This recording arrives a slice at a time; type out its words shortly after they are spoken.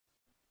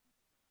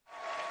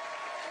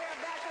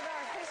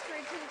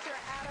teacher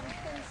Adam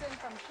Pinson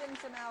from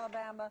Pinson,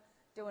 Alabama,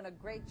 doing a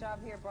great job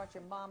here. Brought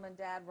your mom and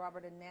dad,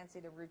 Robert and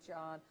Nancy, to root you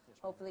on. Yes,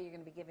 hopefully you're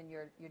going to be giving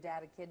your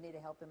dad a kidney to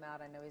help him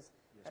out. I know he's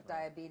got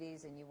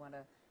diabetes, and you want to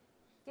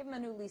give him a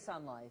new lease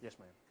on life. Yes,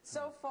 ma'am.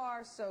 So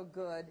far, so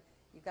good.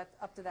 You got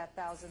up to that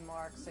 1,000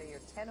 mark, so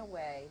you're 10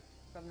 away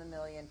from the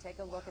million. Take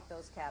a look at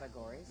those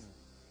categories.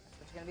 That's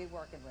what you're going to be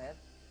working with.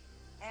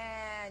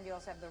 And you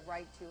also have the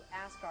right to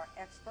ask our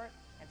expert,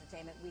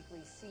 Entertainment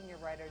Weekly senior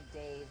writer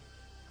Dave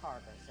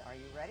Carver. So are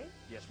you ready?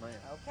 Yes, ma'am.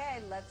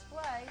 Okay, let's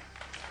play. All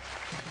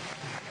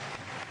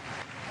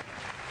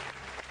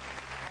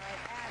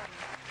right, Adam.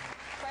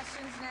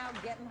 Questions now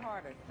getting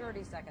harder.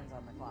 30 seconds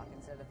on the clock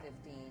instead of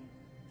 15.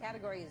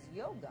 Category is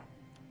yoga,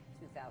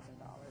 $2,000.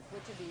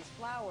 Which of these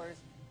flowers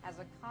has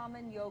a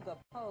common yoga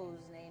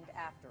pose named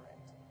after it?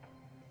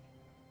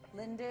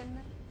 Linden,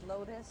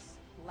 lotus,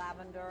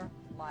 lavender,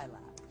 lilac.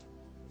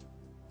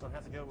 Don't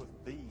have to go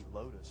with B,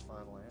 lotus,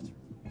 final answer.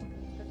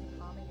 Good for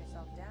calming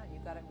yourself down. You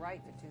got it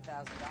right for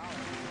 $2,000.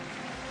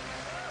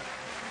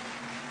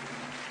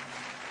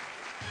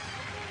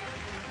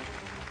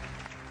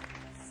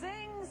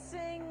 Sing,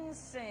 sing,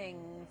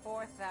 sing,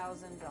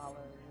 $4,000.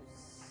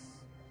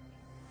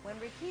 When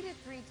repeated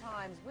 3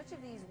 times, which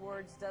of these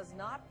words does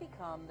not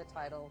become the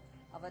title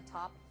of a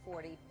top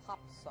 40 pop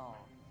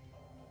song?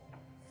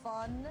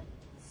 Fun,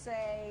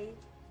 say,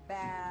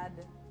 bad,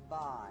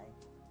 buy.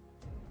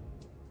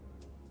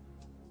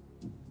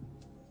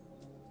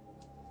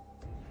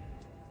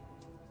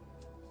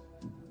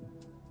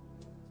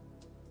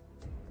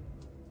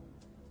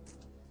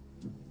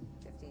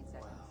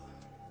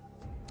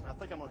 I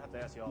think I'm going to have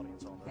to ask the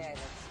audience on this. Okay,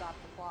 let's stop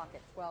the clock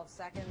at 12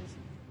 seconds.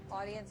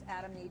 Audience,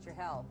 Adam needs your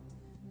help.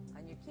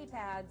 On your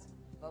keypads,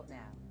 vote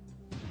now.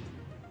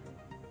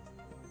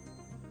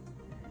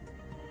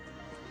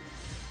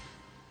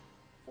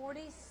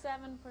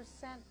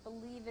 %47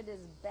 believe it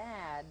is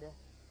bad.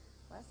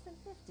 Less than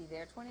 50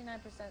 there. 29%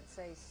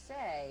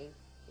 say.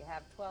 You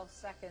have 12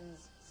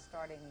 seconds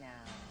starting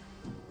now.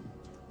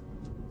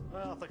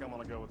 Well, I think I'm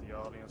going to go with the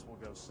audience. We'll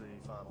go C,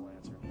 final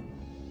answer.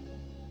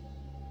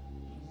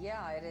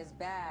 Yeah, it is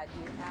bad.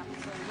 You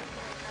absolutely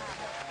have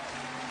it.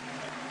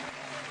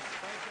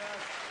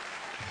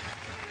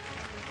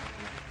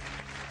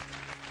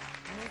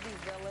 Movie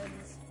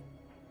villains,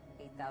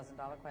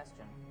 $8,000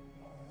 question.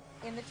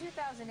 In the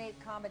 2008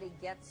 comedy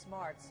Get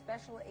Smart,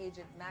 Special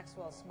Agent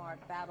Maxwell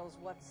Smart battles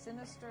what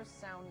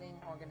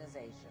sinister-sounding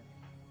organization?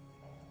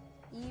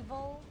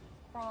 Evil,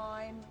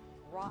 crime,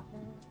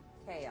 rotten,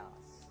 chaos.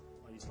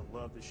 I used to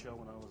love this show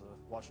when I was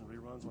watching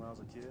reruns when I was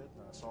a kid.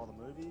 And I saw the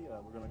movie.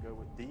 We're going to go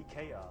with D,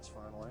 chaos,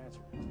 final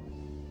answer.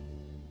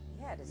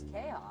 Yeah, it is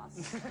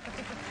chaos.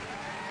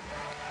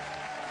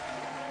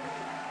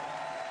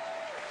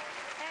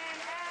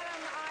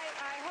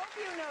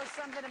 You know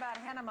something about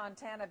Hannah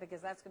Montana, because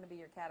that's going to be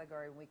your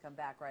category when we come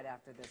back right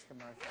after this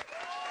commercial.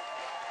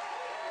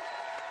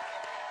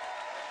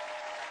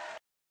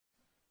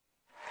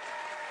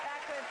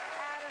 Back with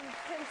Adam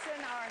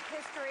Pinson, our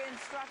history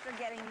instructor,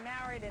 getting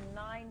married in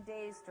 9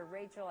 days to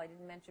Rachel. I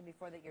didn't mention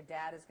before that your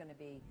dad is going to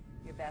be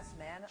your best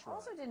man. Right.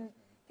 Also didn't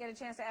get a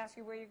chance to ask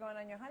you where you're going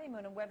on your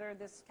honeymoon and whether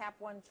this Cap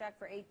One check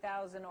for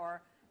 $8,000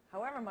 or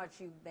however much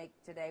you make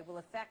today will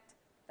affect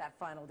that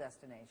final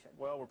destination.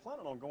 Well, we're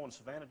planning on going to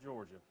Savannah,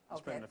 Georgia,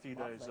 spending a few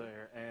days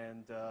there,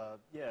 and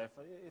yeah,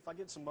 if I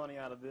get some money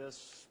out of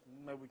this,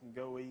 maybe we can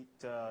go eat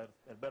at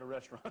a better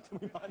restaurant than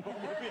we might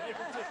normally be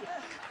able to.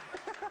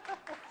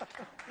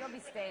 You'll be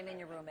staying in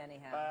your room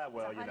anyhow.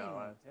 Well, you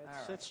know,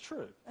 it's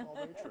true. It's all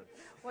very true.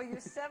 Well, you're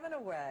 7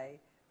 away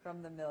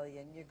from the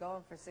million. You're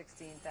going for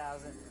 $16,000.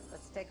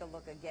 Let's take a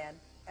look again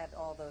at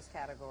all those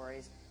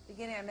categories.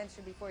 Beginning, I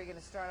mentioned before, you're going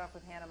to start off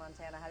with Hannah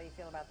Montana. How do you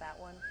feel about that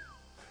one?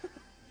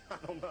 I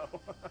don't know.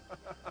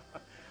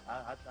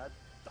 I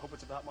hope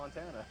it's about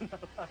Montana.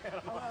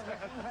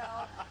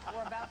 Well,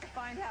 we're about to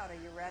find out. Are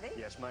you ready?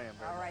 Yes, ma'am.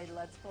 All right,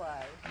 let's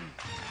play.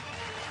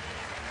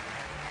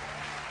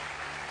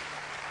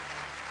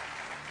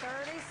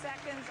 30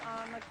 seconds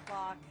on the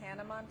clock.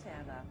 Hannah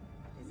Montana.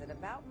 Is it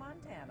about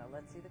Montana?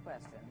 Let's see the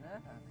question.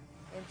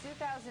 In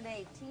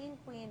 2008, teen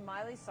queen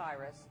Miley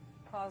Cyrus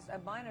caused a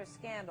minor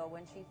scandal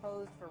when she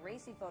posed for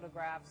racy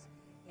photographs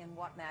in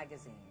what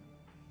magazine?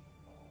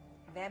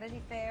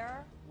 Vanity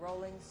Fair,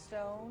 Rolling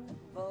Stone,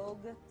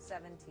 Vogue,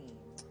 17.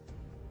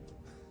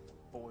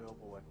 Boy, oh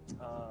boy.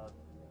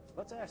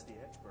 Let's ask the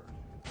expert.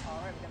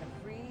 All right, we're going to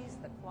freeze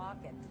the clock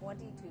at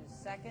 22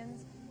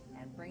 seconds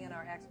and bring in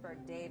our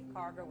expert, Dave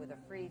Carver, with a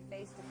free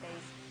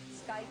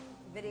face-to-face Skype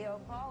video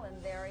call. And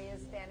there he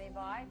is standing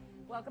by.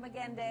 Welcome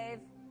again,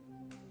 Dave.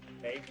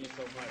 Thank you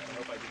so much. I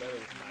hope I do better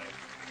this time.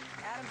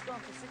 Adam's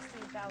going for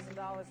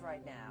 $16,000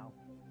 right now.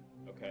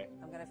 Okay.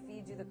 I'm going to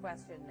feed you the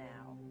question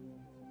now.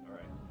 All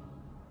right.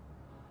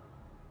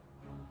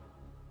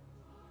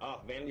 Oh,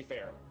 Vanity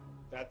Fair.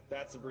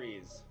 That's a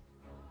breeze.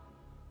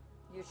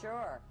 You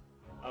sure?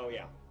 Oh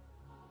yeah.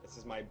 This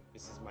is my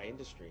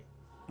industry.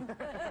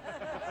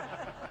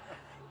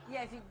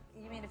 Yeah, if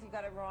you mean if you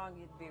got it wrong,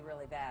 you'd be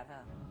really bad,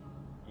 huh?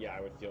 Yeah, I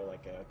would feel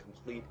like a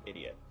complete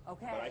idiot.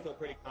 Okay. But I feel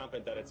pretty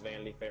confident that it's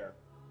Vanity Fair.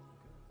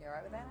 You all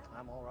right with that?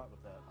 I'm all right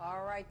with that.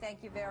 All right,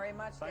 thank you very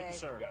much, Dave. Thank you,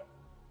 sir.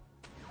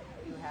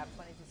 You have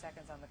 22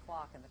 seconds on the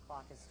clock, and the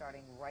clock is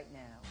starting right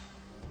now.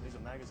 He's a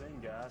magazine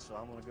guy, so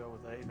I'm going to go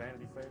with A,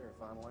 Vanity Fair,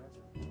 final answer.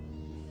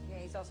 Yeah,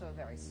 he's also a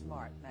very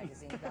smart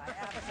magazine guy.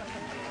 Absolutely.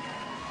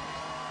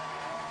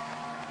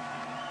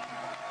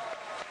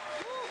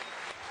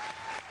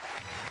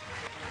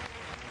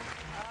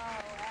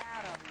 Oh,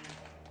 Adam.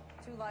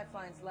 2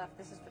 lifelines left.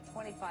 This is for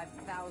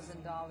 $25,000. You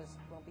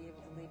won't be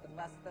able to leave it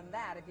less than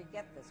that if you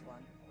get this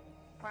one.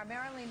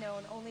 Primarily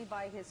known only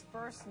by his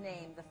first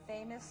name, the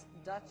famous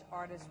Dutch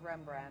artist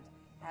Rembrandt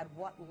had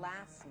what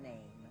last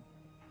name?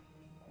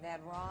 Van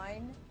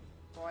Rijn,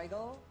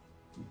 Bruegel,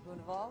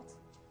 Grunewald,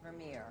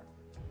 Vermeer.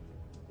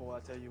 Boy, I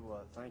tell you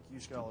what, thank you,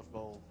 Scholars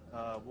Bowl.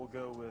 We'll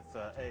go with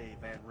A,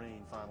 Van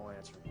Rijn, final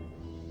answer.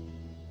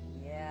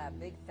 Yeah,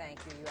 big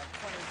thank you. You have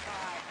 $25,000.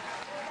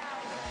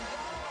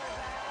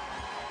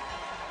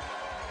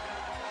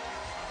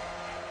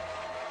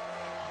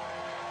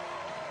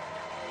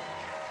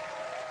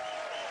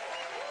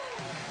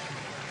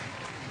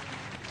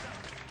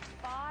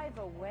 $5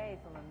 away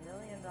from $1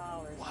 million.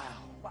 Wow.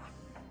 Wow.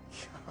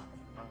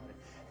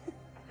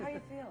 How are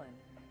you feeling?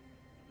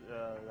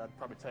 I'd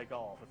probably take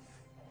off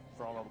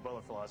for all the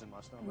butterflies in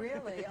my stomach.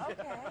 Really? Yeah.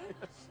 Okay.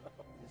 Just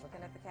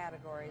looking at the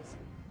categories.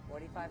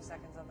 45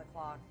 seconds on the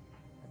clock.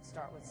 Let's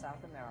start with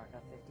South America,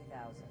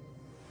 50,000.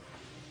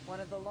 One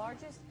of the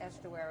largest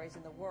estuaries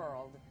in the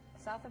world,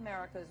 South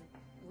America's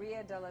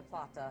Rio de la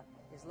Plata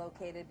is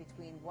located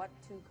between what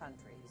 2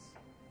 countries?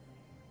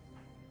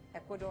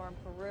 Ecuador and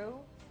Peru,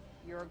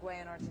 Uruguay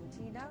and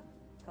Argentina,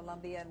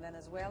 Colombia and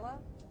Venezuela,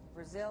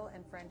 Brazil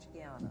and French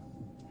Guiana.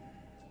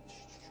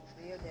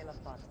 Rio de la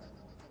Plata.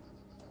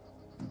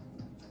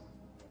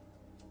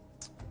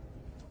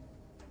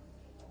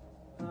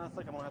 I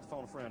think I'm going to have to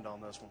phone a friend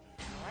on this one.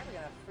 All right, we're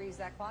going to freeze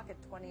that clock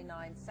at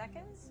 29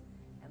 seconds.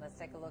 And let's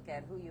take a look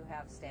at who you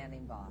have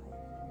standing by.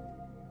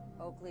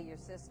 Oakley, your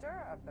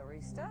sister, a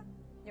barista.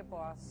 Your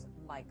boss,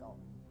 Michael.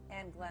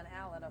 And Glenn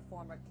Allen, a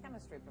former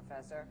chemistry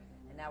professor,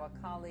 and now a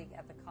colleague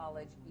at the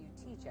college you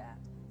teach at.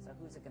 So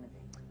who's it going to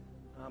be?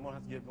 I'm going to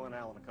have to give Glenn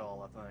Allen a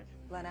call, I think.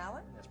 Glenn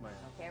Allen? Yes, ma'am.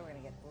 Okay, we're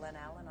going to get Glenn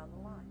Allen on the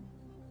line.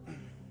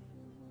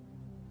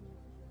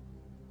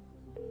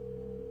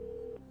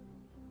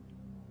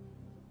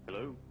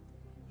 Hello?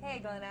 Hey,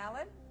 Glenn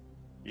Allen.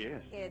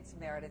 Yes. It's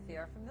Meredith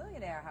here from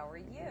Millionaire. How are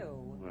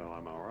you? Well,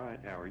 I'm all right.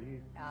 How are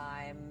you?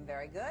 I'm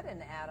very good,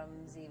 and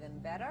Adam's even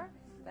better.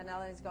 Glenn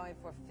Allen is going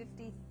for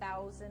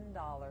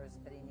 $50,000,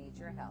 but he needs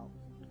your help.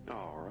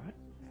 All right.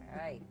 All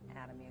right,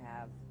 Adam, you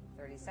have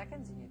 30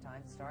 seconds, and your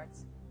time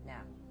starts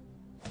now.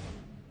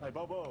 Hey,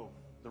 Bobo,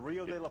 the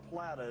Rio de la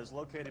Plata is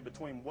located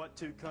between what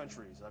 2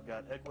 countries? I've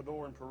got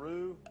Ecuador and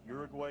Peru,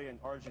 Uruguay and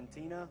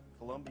Argentina,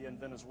 Colombia and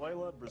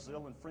Venezuela,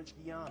 Brazil and French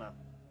Guiana.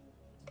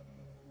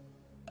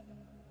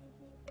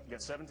 You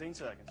got 17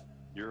 seconds.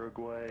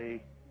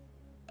 Uruguay.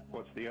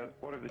 What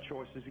are the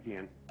choices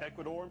again?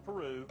 Ecuador and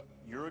Peru,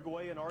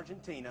 Uruguay and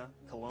Argentina,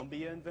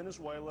 Colombia and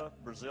Venezuela,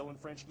 Brazil and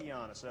French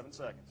Guiana. 7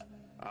 seconds.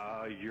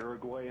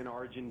 Uruguay and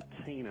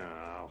Argentina.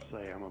 I'll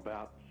say I'm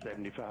about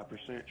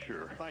 75%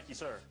 sure. Thank you,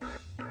 sir.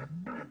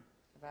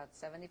 About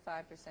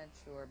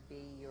 75% sure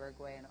B,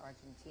 Uruguay and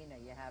Argentina.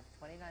 You have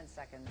 29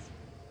 seconds.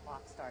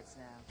 Clock starts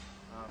now.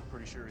 I'm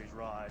pretty sure he's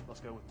right. Let's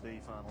go with B,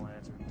 final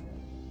answer.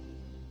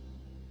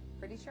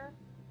 Pretty sure?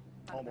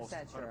 100% Almost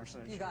 100% sure.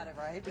 sure. You got it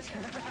right.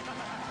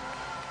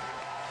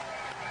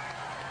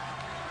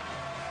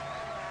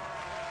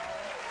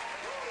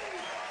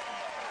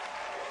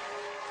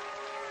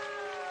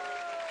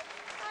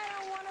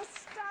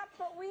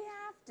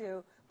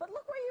 But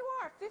look where you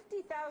are,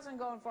 50,000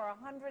 going for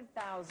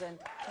 100,000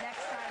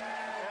 next time.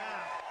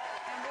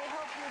 And we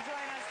hope you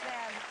join us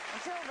then.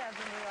 Until then,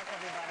 from New York,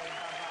 everybody,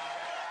 bye-bye.